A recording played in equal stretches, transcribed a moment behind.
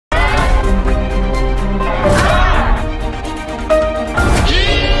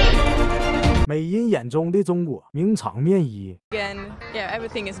眼中的中国名场面一。Again, yeah,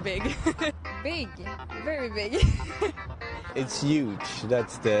 everything is big. Big, very big. It's huge.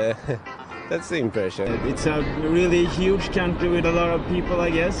 That's the impression. It's a really huge country with a lot of people,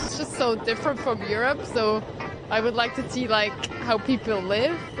 I guess. It's just so different from Europe, so I would like to see like how people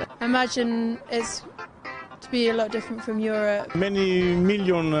live. I imagine it's to be a lot different from Europe. Many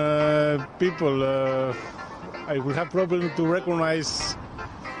million people. I will have problem to recognize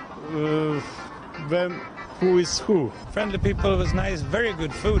them. Who is who? Friendly people, was nice, very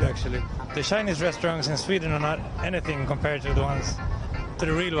good food actually. The Chinese restaurants in Sweden are not anything compared to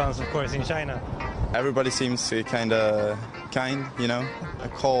the real ones, of course, in China. Everybody seems kind, you know, a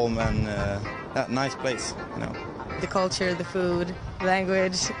calm and a nice place, you know. The culture, the food,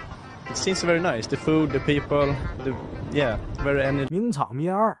 language. It seems very nice. The food, the people, very energetic. 名场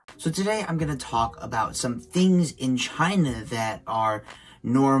面二。 So today I'm going to talk about some things in China that are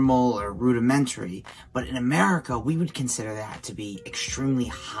normal or rudimentary, but in America we would consider that to be extremely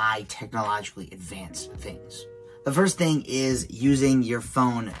high technologically advanced things. The first thing is using your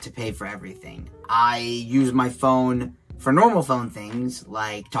phone to pay for everything. I use my phone for normal phone things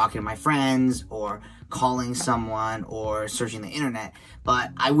like talking to my friends or calling someone or searching the internet, but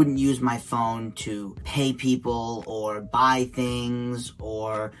I wouldn't use my phone to pay people or buy things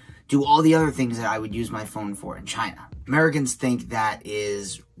or do all the other things that I would use my phone for in China. Americans think that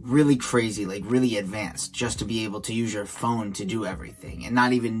is really crazy, like really advanced, just to be able to use your phone to do everything and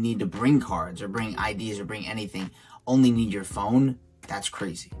not even need to bring cards or bring IDs or bring anything, only need your phone. That's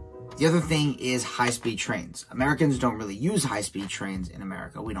crazy. The other thing is high-speed trains. Americans don't really use high-speed trains in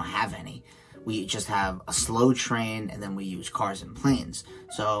America. We don't have any. We just have a slow train and then we use cars and planes.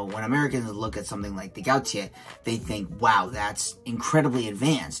 So when Americans look at something like the Gaotie, they think, wow, that's incredibly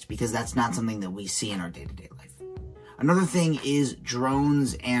advanced because that's not something that we see in our day-to-day life. Another thing is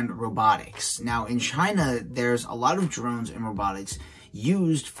drones and robotics. Now in China, there's a lot of drones and robotics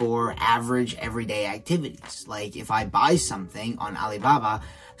used for average everyday activities. Like if I buy something on Alibaba,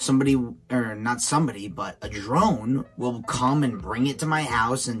 but a drone will come and bring it to my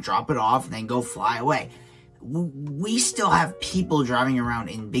house and drop it off and then go fly away. We still have people driving around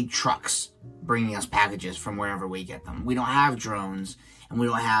in big trucks bringing us packages from wherever we get them. We don't have drones and we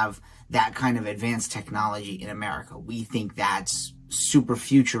don't have that kind of advanced technology in America. We think that's super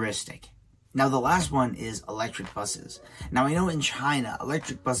futuristic. Now the last one is electric buses. Now I know in China,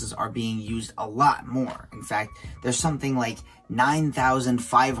 electric buses are being used a lot more. In fact, there's something like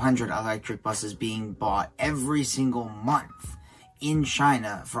 9,500 electric buses being bought every single month in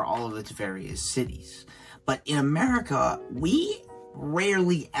China for all of its various cities. But in America, we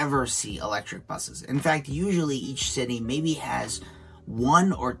rarely ever see electric buses. In fact, usually each city maybe has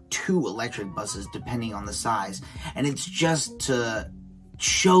 1 or 2 electric buses depending on the size, and it's just to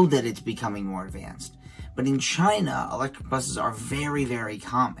show that it's becoming more advanced. But in China, electric buses are very, very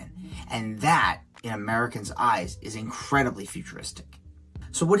common, and that, in Americans' eyes, is incredibly futuristic.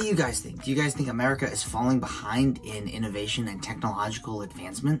 So what do you guys think? Do you guys think America is falling behind in innovation and technological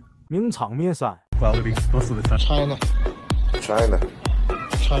advancement? 名场面三。 Well, most of the time. China.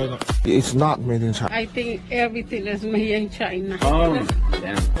 It's not made in China. I think everything is made in China. Oh,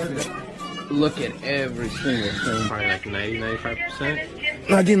 damn. Look at every single thing. Probably like 90-95%.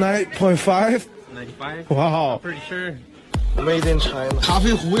 99.5? 95? Wow. I'm pretty sure. Made in China. 咖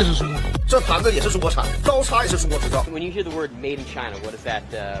啡壶也是中国，这盘子也是中国产，刀叉也是中国制造。 When you hear the word made in China, what does that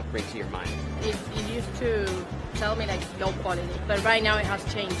bring to your mind? It used to tell me like low quality, but right now it has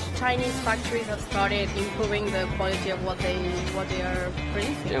changed. Chinese factories have started improving the quality of what they are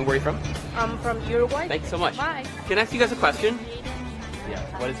producing. And where are you from? I'm from Uruguay. Thanks so much. Bye. Can I ask you guys a question? Yeah.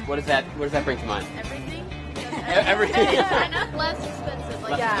 What does that bring to mind? Everything. Everything. China less expensive.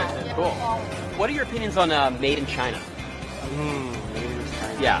 Like expensive. Cool. What are your opinions on made in China? Made in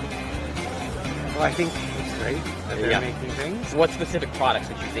China. Yeah. Well, I think it's great that they're making things. What specific products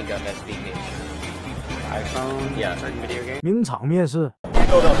would you think of as being made in China? iPhone, Yeah. certain video games. 名场面是。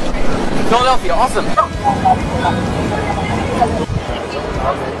 Philadelphia, awesome.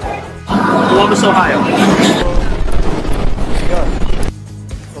 Columbus, Ohio.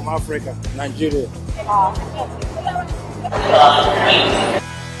 From Africa, Nigeria.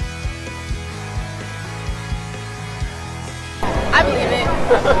 I believe it.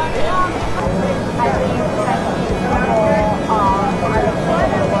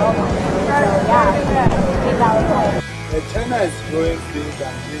 China is growing big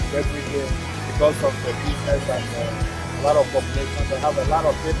and big every year because of the business and a lot of population. They have a lot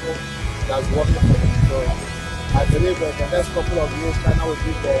of people that's working for them. So I believe that the next couple of years, China will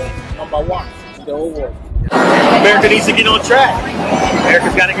be the #1 in the whole world. America needs to get on track.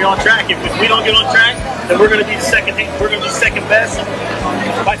 America's got to get on track. If we don't get on track, then we're going to be second best.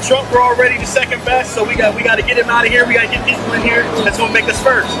 By Trump, we're already the second best, so we got to get him out of here. We got to get people in here. That's what make us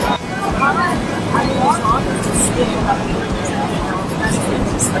first.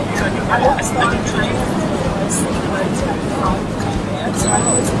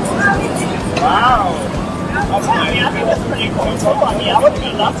 Wow. I think that's pretty cool. So funny. I would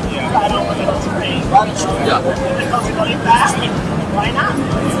be love to do. I don't want to go to Spain. Because it's really fast. Why not?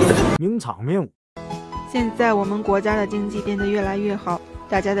 名场面舞。现在我们国家的经济变得越来越好，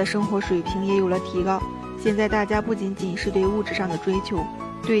大家的生活水平也有了提高。现在大家不仅仅是对物质上的追求，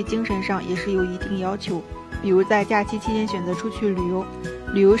对精神上也是有一定要求。比如在假期期间选择出去旅游，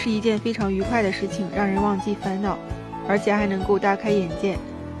旅游是一件非常愉快的事情，让人忘记烦恼，而且还能够大开眼界。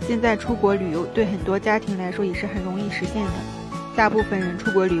现在出国旅游对很多家庭来说也是很容易实现的。大部分人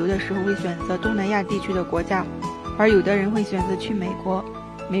出国旅游的时候会选择东南亚地区的国家，而有的人会选择去美国。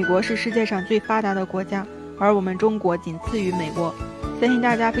美国是世界上最发达的国家，而我们中国仅次于美国。相信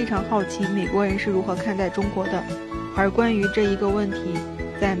大家非常好奇美国人是如何看待中国的。而关于这一个问题，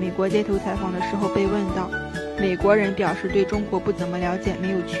在美国街头采访的时候被问到，美国人表示对中国不怎么了解，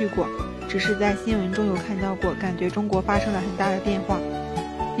没有去过，只是在新闻中有看到过，感觉中国发生了很大的变化。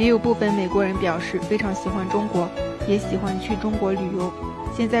也有部分美国人表示非常喜欢中国，也喜欢去中国旅游。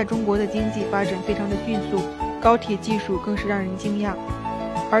现在中国的经济发展非常的迅速，高铁技术更是让人惊讶，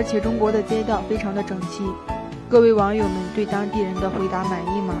而且中国的街道非常的整齐。各位网友们对当地人的回答满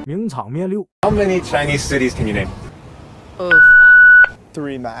意吗？名场面6。 How many Chinese cities can you name? Oh,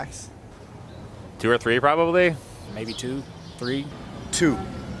 3 max. 2 or 3 probably. maybe 2, 3. 2.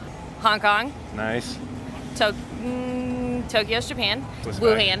 Hong Kong. Nice. Tokyo's Japan.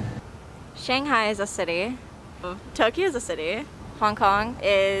 Wuhan. Shanghai is a city. Tokyo is a city. Hong Kong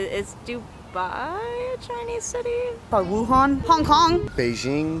is Dubai a Chinese city? Wuhan, Hong Kong.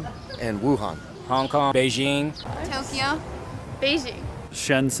 Beijing and Wuhan. Hong Kong, Beijing. Tokyo. Beijing.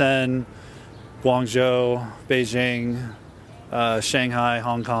 Shenzhen, Guangzhou, Beijing, Shanghai,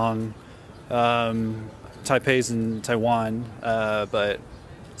 Hong Kong, Taipei's in Taiwan, but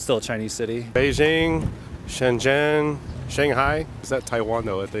still a Chinese city. Beijing, Shenzhen, Shanghai. Is that Taiwan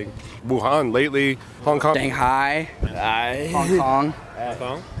though, I think? Wuhan lately, Hong Kong. Shanghai, Hong Kong. Hong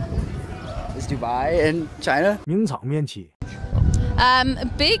Kong. Is Dubai and China? 名场面7。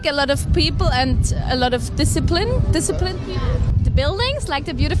Big, a lot of people and a lot of disciplined people. The buildings, like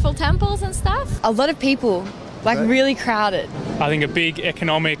the beautiful temples and stuff. A lot of people, like really crowded. I think a big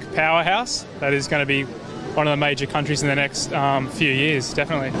economic powerhouse that is going to be one of the major countries in the next few years,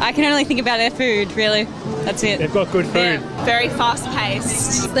 definitely. I can only think about their food, really. That's it. They've got good food. Yeah. Very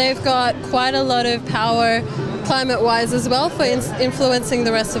fast-paced. They've got quite a lot of power climate-wise as well for influencing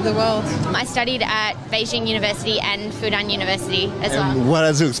the rest of the world. I studied at Beijing University and Fudan University as well. What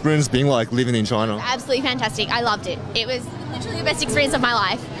has your experience been like living in China? Absolutely fantastic. I loved it. It was literally the best experience of my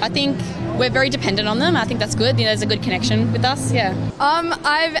life. I think we're very dependent on them. I think that's good. You know, there's a good connection with us, yeah.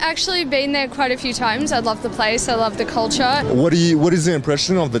 I've actually been there quite a few times. I love the place. I love the culture. What is your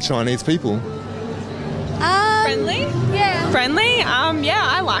impression of the Chinese people? Friendly? Yeah. Friendly? Yeah,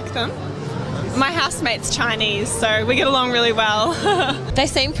 I like them. My housemate's Chinese, so we get along really well. They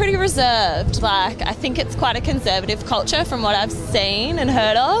seem pretty reserved. Like, I think it's quite a conservative culture from what I've seen and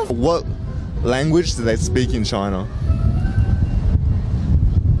heard of. What language do they speak in China?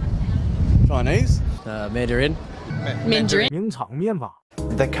 Chinese? Mandarin. Mandarin. 名场面法。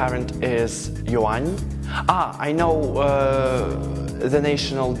 The current is yuan. I know the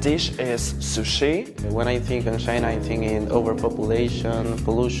national dish is sushi. When I think in China, I think in overpopulation,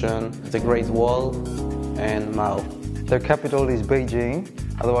 pollution, the Great Wall, and Mao. Their capital is Beijing,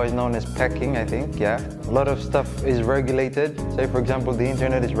 otherwise known as Peking, I think, yeah. A lot of stuff is regulated. Say, for example, the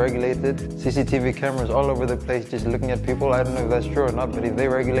internet is regulated. CCTV cameras all over the place just looking at people. I don't know if that's true or not, but if they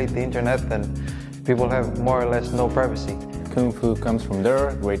regulate the internet, then people have more or less no privacy. Kung Fu comes from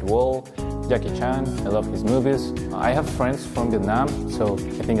there, Great Wall, Jackie Chan, I love his movies. I have friends from Vietnam, so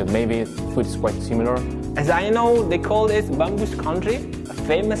I think that maybe food is quite similar. As I know, they call this bamboo's country. A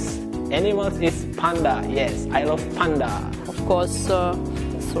famous animal is panda. Yes, I love panda. Of course,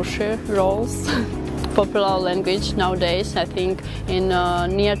 sushi rolls. Popular language nowadays. I think in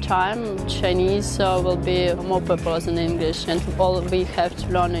near time, Chinese will be more popular than English, and all we have to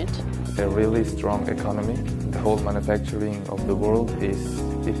learn it. A really strong economy. The whole manufacturing of the world is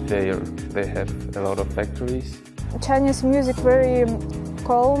if they have a lot of factories. Chinese music very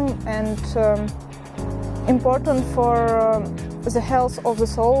calm and important for the health of the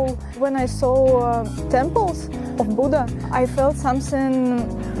soul. When I saw temples of Buddha, I felt something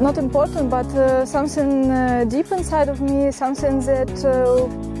not important, but something deep inside of me, something that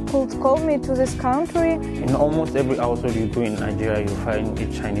could call me to this country. In almost every household you go in Nigeria, you find a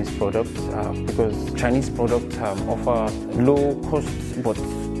Chinese product because Chinese products offer low cost but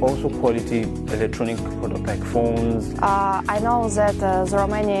also quality electronic products like phones. I know that there are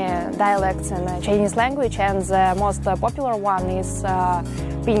many dialects in the Chinese language, and the most popular one is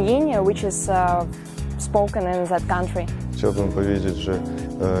Pinyin, which is spoken in that country. Chciałbym powiedzieć, że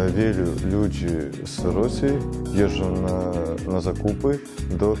wielu ludzi z Rosji jeżdżą na zakupy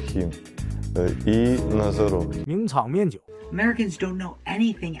do Chin i na zarobki. 名场面酒 Americans don't know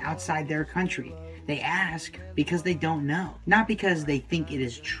anything outside their country. They ask because they don't know, not because they think it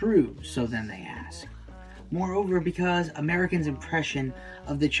is true, so then they ask. Moreover, because Americans' impression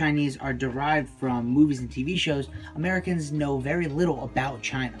of the Chinese are derived from movies and TV shows, Americans know very little about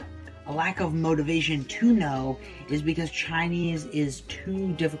China. A lack of motivation to know is because Chinese is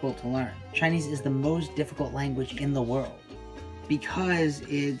too difficult to learn. Chinese is the most difficult language in the world because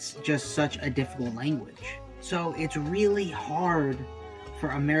it's just such a difficult language. So it's really hard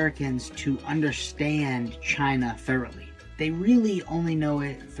for Americans to understand China thoroughly. They really only know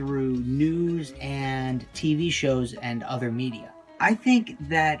it through news and TV shows and other media. I think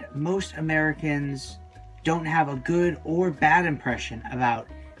that most Americans don't have a good or bad impression about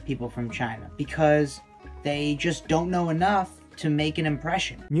people from China because they just don't know enough to make an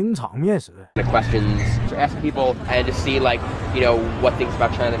impression. 名场面时 The questions to ask people and to see what things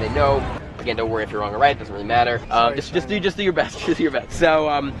about China they know. Again, don't worry if you're wrong or right, it doesn't really matter. Just do your best. Just do your best.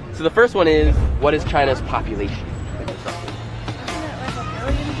 So the first one is, what is China's population?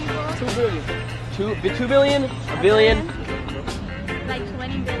 2 billion. 2 billion? A billion? Like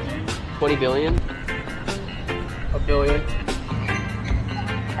 20 billion. 20 billion? A billion.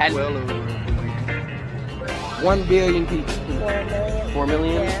 And well over 1 billion people. 4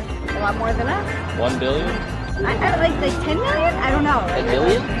 million? Yeah, a lot more than us. 1 billion? I like 10 million? I don't know. 10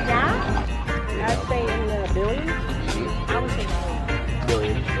 million? Yeah. I'd say in billions. I would say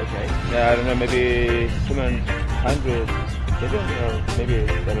Billion, okay. Yeah, I don't know, maybe 700 billion or maybe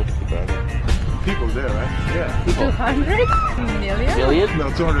 750 People there, right? Yeah. 200 million? Billion?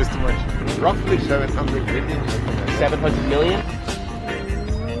 No, 200 is too much. Roughly 700 billion. 700 million?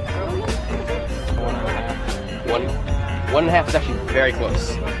 1.5 is actually very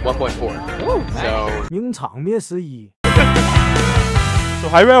close. 1.4. So 名场面时一 So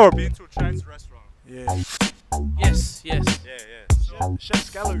have you ever been to a Chinese restaurant? Yeah. Yes. Yeah. Chef's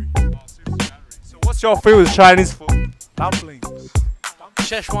Gallery. So what's your favorite Chinese food? Dumplings.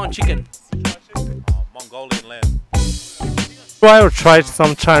 Szechuan chicken. Mongolian lamb. Have you ever tried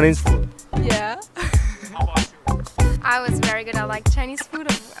some Chinese food? Yeah. How about you? I was very good. I like Chinese food.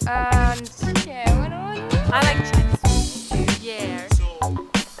 I like Chinese food too. Yeah.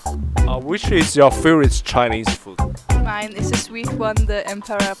 Which is your favorite Chinese food? Mine is a sweet one, the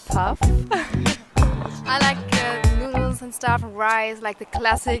Emperor Puff. I like noodles and stuff, and rice, like the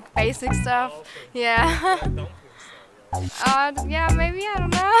classic, basic stuff. Yeah. Yeah, maybe, I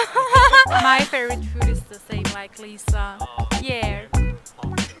don't know. My favorite food is the same like Lisa. Yeah.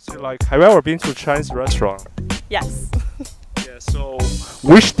 So have you ever been to a Chinese restaurant? Yes. Yeah, so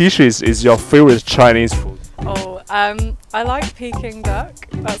which dishes is your favorite Chinese food? Oh, I like Peking duck.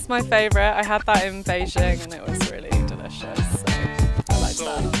 That's my favorite. I had that in Beijing and it was really delicious. So I like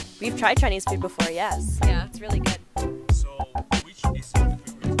that. We've tried Chinese food before, yes. Yeah, it's really good. So which is your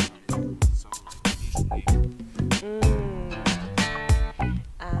favorite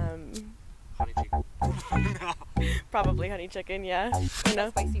Honey chicken. Probably honey chicken, yeah. You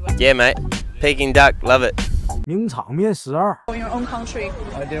know? yeah, mate. Peking duck, love it. 名场面十二 In your own country.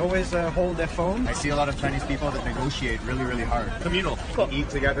 They always hold their phone. I see a lot of Chinese people that negotiate really, really hard. Communal. Cool. They eat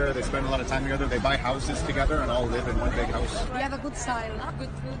together, they spend a lot of time together, they buy houses together and all live in one big house. We have a good style, good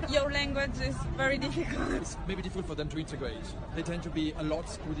food. Your language is very difficult. It's maybe difficult for them to integrate. They tend to be a lot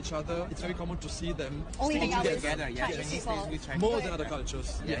with each other. It's very common to see them only hang out together. Yeah. More than other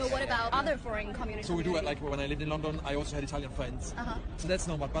cultures. Yes. But what about other foreign communities? So we do it like when I lived in London, I also had Italian friends. So that's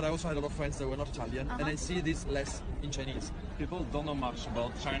normal. But I also had a lot of friends that were not Italian, and I see this less in Chinese. People don't know much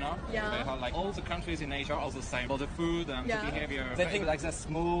about China. Yeah. They have all the countries in Asia are the same. All the food and the behavior. They think that's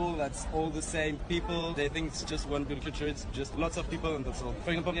small, that's all the same people. They think it's just one good culture, it's just lots of people and that's all.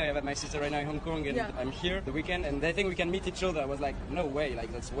 For example, I have my sister right now in Hong Kong and I'm here the weekend and they think we can meet each other. I was like, no way,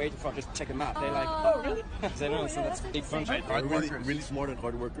 that's way too far, just check a map. They're like, oh really? They know, so that's big fun. Really smart and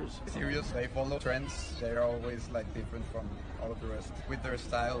hard workers. Serious, they follow trends. They're always different from all of the rest with their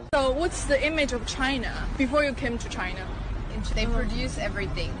style. So what's the image of China before you came to China? They produce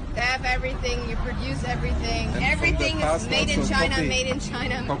everything. They have everything. You produce everything. And everything is made in China. copy. Made in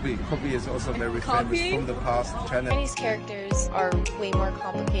China. Copy is also very Copy? famous from the past. Chinese characters are way more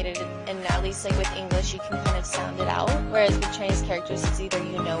complicated, and at least like with English, you can kind of sound it out. Whereas with Chinese characters, it's either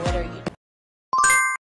you know it or you